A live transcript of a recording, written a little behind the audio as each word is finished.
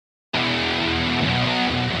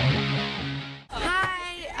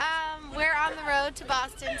rode to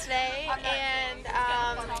Boston today, and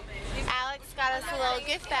Alex got us a little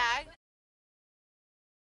gift bag.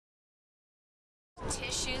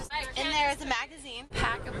 Tissues. In there is a magazine.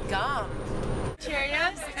 Pack of gum.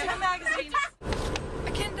 Cheerios. 2 magazines.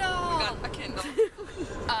 A Kindle. A Kindle.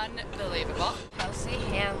 Unbelievable. Kelsey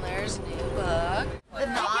Handler's new book.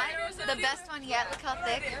 The best one yet. Look how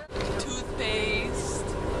thick. Toothpaste.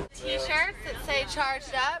 T-shirts that say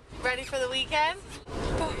charged up, ready for the weekend.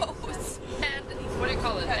 Bose. And what do you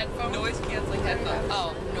call it? Headphones? Noise canceling headphones.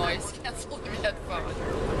 Oh, noise canceling headphones.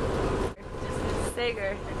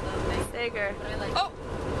 Sager. Sager. Oh,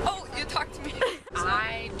 you talked to me.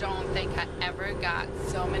 I don't think I ever got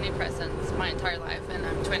so many presents my entire life, and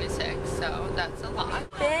I'm 26, so that's a lot.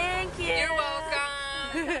 Thank you. You're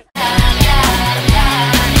welcome.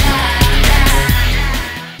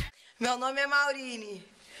 Meu nome é Maurine.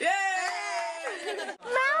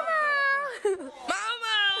 Mama!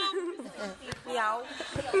 Meow.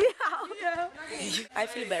 Meow. I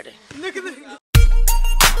feel better.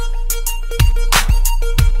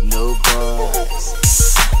 No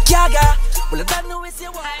buzz. Gaga. Well, I know it's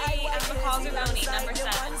your Hi, I'm McCall Zervoni, number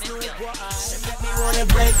 7, midfield. Make me wanna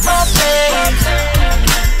break my legs.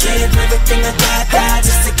 Give everything I got,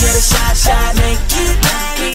 just to get a shot, make it.